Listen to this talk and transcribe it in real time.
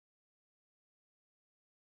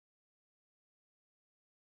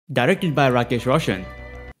Directed by Rakesh Roshan.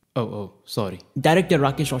 Sorry. Director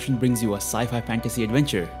Rakesh Roshan brings you a sci-fi fantasy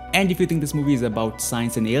adventure. And if you think this movie is about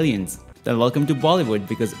science and aliens, then welcome to Bollywood,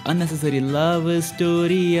 because unnecessary love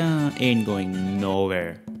story ain't going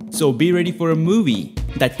nowhere. So be ready for a movie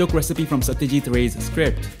that took recipe from Satyajit Ray's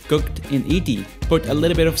script, cooked in E.T., put a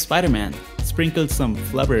little bit of Spider-Man, sprinkled some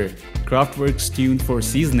flubber, Kraftwerk's tune for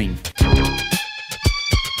seasoning.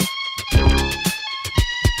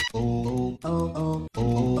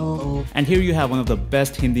 And here you have one of the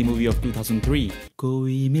best Hindi movie of 2003,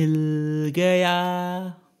 Koi Mil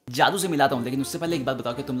Gaya. जादू से मिलाता हूँ, लेकिन उससे पहले एक बात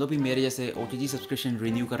बताओ कि तुम लोग भी मेरे जैसे OTG सब्सक्रिप्शन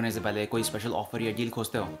रिन्यू करने से पहले कोई स्पेशल ऑफर या डील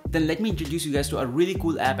खोजते हो? Then let me introduce you guys to a really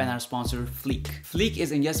cool app and our sponsor Fleek. Fleek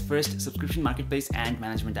is India's first subscription marketplace and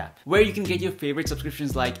management app, where you can get your favorite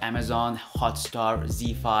subscriptions like Amazon, Hotstar,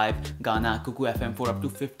 Z5, Gaana, Kuku FM for up to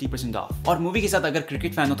 50% off. और movie के साथ अगर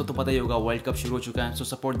cricket fan हो तो पता ही होगा, world cup शुरू हो चुका है, so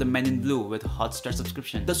support the Men in Blue with Hotstar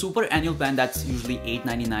subscription. The super annual plan that's usually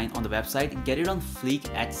 $8.99 on the website, get it on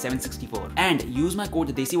Fleek at $7.64, and use my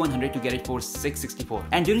code Desi100 to get it for $6.64.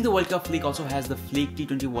 And during the World Cup, Fleek also has the Fleek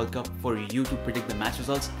T20 World Cup for you to predict the match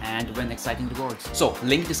results and win exciting rewards. So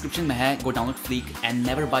link description में है, go download Fleek and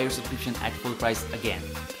never buy your subscription at full price again.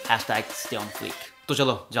 #stay on Fleek. तो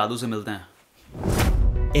चलो जादू से मिलते हैं.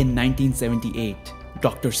 In 1978,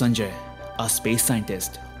 Dr. Sanjay, a space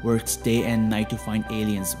scientist, works day and night to find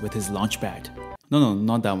aliens with his launch pad. No,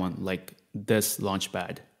 not that one, like this launch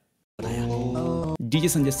pad. DJ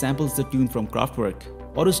Sanjay samples the tune from Kraftwerk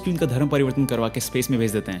और उस tune का धर्म परिवर्तन करवा के space में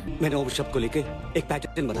भेज देते हैं. मैंने ओम शब्द को लेके एक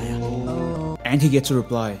पैटर्न बनाया. And he gets a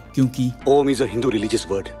reply, क्योंकि Om is a Hindu religious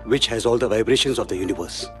word which has all the vibrations of the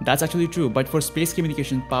universe. That's actually true, but for space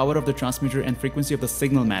communication, power of the transmitter and frequency of the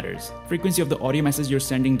signal matters. Frequency of the audio message you're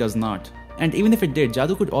sending does not. And even if it did,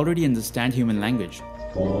 Jadoo could already understand human language.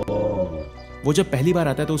 वो जब पहली बार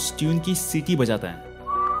आता है तो उस tune की सीटी बजाता है.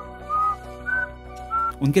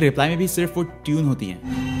 उनके रिप्लाई में भी सिर्फ वो ट्यून होती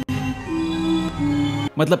है.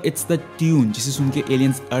 मतलब इट्स द ट्यून जिसे सुन के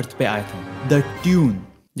एलियंस अर्थ पे आए थे. द ट्यून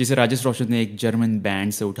जिसे राजेश रोशन ने एक जर्मन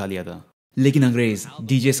बैंड से उठा लिया था. लेकिन अंग्रेज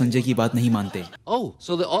डीजे संजय की बात नहीं मानते. Oh,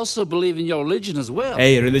 so they also believe in your religion as well.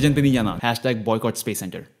 Hey, religion पे नहीं जाना. #boycott Space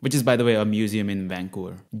Center, which is by the way a museum in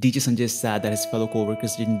Vancouver. DJ Sanjay is sad that his fellow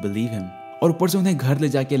co-workers didn't believe him. और ऊपर से उन्हें घर ले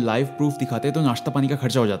जाके लाइव प्रूफ दिखाते तो नाश्ता पानी का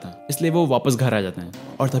खर्चा हो जाता है. इसलिए वो वापस घर आ जाते हैं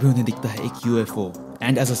और तभी उन्हें दिखता है एक UFO.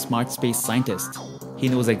 And as a smart space scientist, he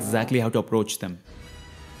knows exactly how to approach them.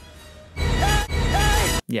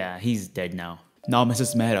 Yeah, he's dead now. Now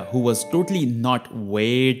Mrs. Mehra, who was totally not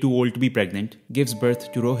way too old to be pregnant, gives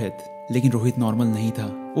birth to Rohit. लेकिन Rohit normal नहीं था.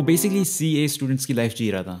 वो basically CA students की life जी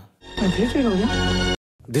रहा था.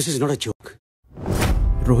 This is not a joke.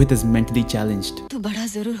 Rohit is mentally challenged. तू बड़ा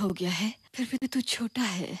जरूर हो गया है, फिर भी तू छोटा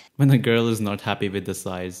है. When a girl is not happy with the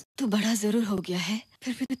size. तू बड़ा जरूर हो गया है,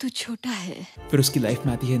 फिर भी तू छोटा है. फिर उसकी लाइफ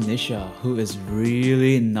में आती है निशा, who is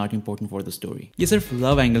really not important for the story. ये सिर्फ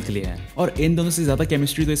लव एंगल के लिए है, और इन दोनों से ज्यादा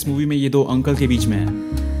केमिस्ट्री तो इस मूवी में ये दो अंकल के बीच में है.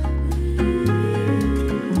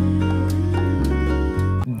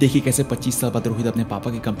 देखिए कैसे 25 साल बाद रोहित अपने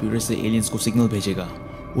पापा के कंप्यूटर से एलियंस को सिग्नल भेजेगा.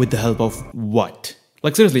 With the help of what?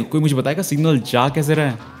 Like seriously, कोई मुझे बताएगा सिग्नल जा कैसे रहा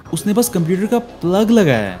है? उसने बस कंप्यूटर का प्लग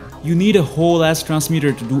लगाया है. You need a whole ass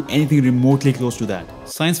transmitter to do anything remotely close to that.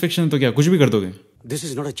 Science fiction तो क्या कुछ भी कर दोगे? This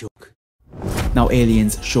is not a joke. Now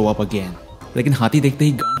aliens show up again. लेकिन हाथी देखते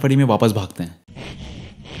ही गांड फड़ी में वापस भागते हैं.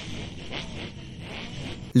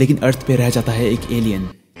 लेकिन अर्थ पे रह जाता है एक alien.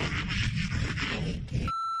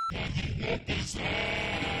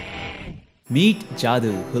 Meet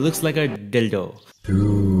Jadoo, who looks like a dildo.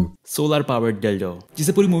 Solar powered डेल्डो,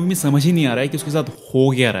 जिसे पूरी मूवी में समझ ही नहीं आ रहा है कि उसके साथ हो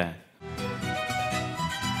क्या रहा है.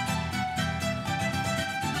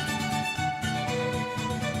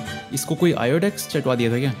 इसको कोई आयोडेक्स चटवा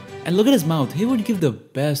दिया था क्या? And look at his mouth. He would give the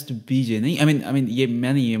best BJ. नहीं, I mean ये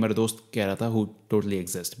मैं नहीं, ये मेरा दोस्त कह रहा था, who totally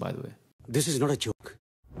exists by the way. This is not a joke.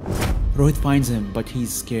 Rohit finds him, but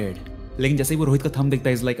he's scared. लेकिन जैसे ही वो रोहित का थंब देखता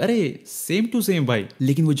है, इज लाइक अरे सेम टू सेम भाई.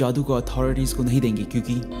 लेकिन वो जादू को अथॉरिटीज को नहीं देंगे,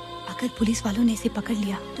 क्योंकि अगर पुलिस वालों ने इसे पकड़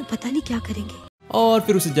लिया तो पता नहीं क्या करेंगे. और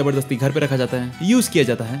फिर उसे जबरदस्ती घर पे रखा जाता है, यूज किया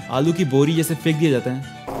जाता है, आलू की बोरी जैसे फेंक दिया जाता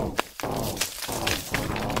है.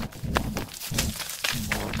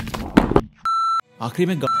 आखिरी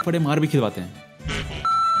में फड़े मार भी खिलवाते हैं.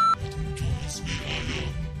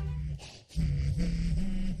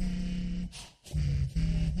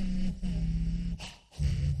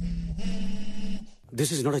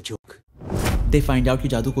 This is not a joke. They find out कि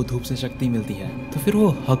जादू को धूप से शक्ति मिलती है, तो फिर वो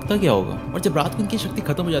हकता क्या होगा? और जब रात को उनकी शक्ति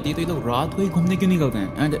खत्म हो जाती है तो ये लोग रात को ही घूमने क्यों निकलते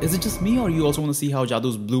हैं? And is it just me or you also want to see how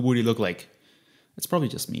Jadu's blue booty look like? It's probably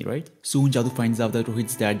just me, right? Soon Jadu finds out that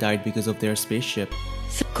Rohit's dad died because of their spaceship.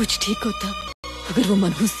 सब कुछ ठीक होता अगर वो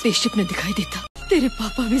मनहूस spaceship न दिखाई देता, तेरे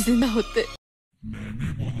पापा भी जिंदा होते।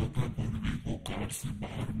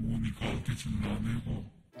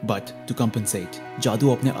 But to compensate, जादू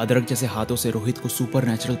अपने अदरक जैसे हाथों से रोहित को सुपर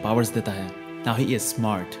नेचुरल पावर्स देता है। Now he is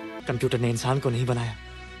smart. Computer ने इंसान को नहीं बनाया,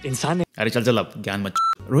 इंसान ने। अरे चल अब ज्ञान मत।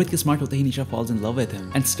 रोहित के स्मार्ट होते ही निशा falls in love with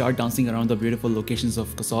him and start dancing around the beautiful locations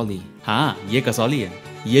of Kasauli. हाँ, ये कसौली है,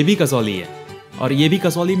 ये भी कसौली है, और ये भी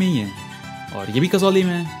कसौली में ही है, और ये भी कसौली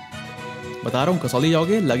में है। बता रहा हूँ, कसौली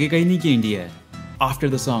जाओगे लगेगा ही नहीं कि इंडिया है। After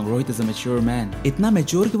the song, Rohit is a mature man. इतना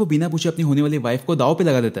मैच्योर कि वो बिना पूछे अपनी होने वाली वाइफ को दाव पे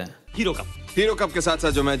लगा देता है। हीरो कप के साथ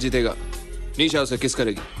साथ जो मैच जीतेगा, निशा उसे किस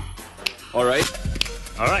करेगी।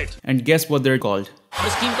 Alright. And guess what they're called?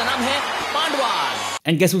 इस टीम का नाम है Pandavas.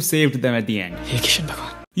 And guess who saved them at the end? हे किशन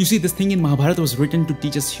भगवान। You see, this thing in Mahabharata was written to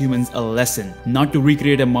teach us humans a lesson, not to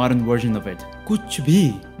recreate a modern version of it. कुछ भी।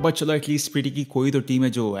 But चलो at least प्रीति की कोई तो team है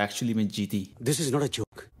जो actually में जीती। This is not a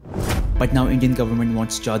joke. But now Indian government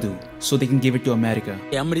wants जादू, so they can give it to America.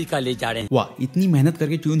 America ले जा रहे हैं। वाह, इतनी मेहनत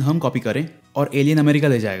करके ट्यून हम कॉपी करें और एलियन अमेरिका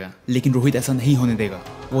ले जाएगा। लेकिन रोहित ऐसा नहीं होने देगा।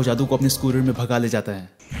 वो जादू को अपने स्कूटर में भगा ले जाता है।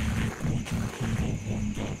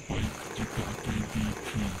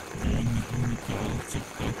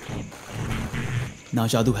 Now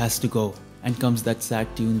जादू has to go, and comes that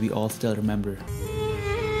sad tune we all still remember,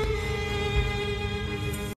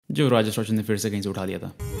 जो राजेश रोशन ने फिर से कहीं से उठा लिया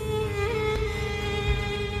था।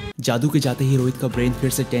 जादू के जाते ही रोहित का ब्रेन फिर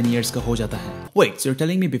से 10 years का हो जाता है। Wait, so you're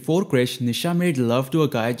telling me before Krish, Nisha made love to a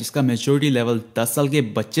guy जिसका maturity level 10 साल के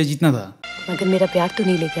बच्चे जितना था? मगर मेरा प्यार तो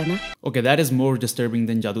नहीं ले गया ना? Okay, that is more disturbing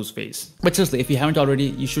than Jadu's face. But seriously, if you haven't already,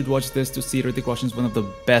 you should watch this to see Hrithik Roshan's one of the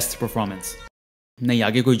best performance. नहीं,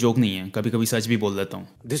 आगे कोई जोक नहीं है, कभी कभी सच भी बोल देता हूँ।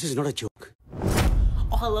 This is not a joke.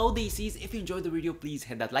 Oh, hello Daisies, if you enjoyed the video, please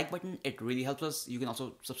hit that like button, it really helps us. You can also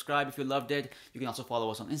subscribe if you loved it. You can also follow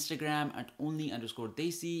us on Instagram at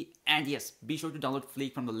only_Daisy. And yes, be sure to download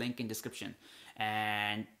Fleek from the link in description.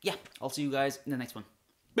 And yeah, I'll see you guys in the next one.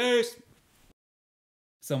 Peace!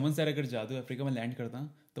 Someone said अगर जादू Africa में land करता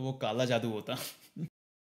तो वो काला जादू होता।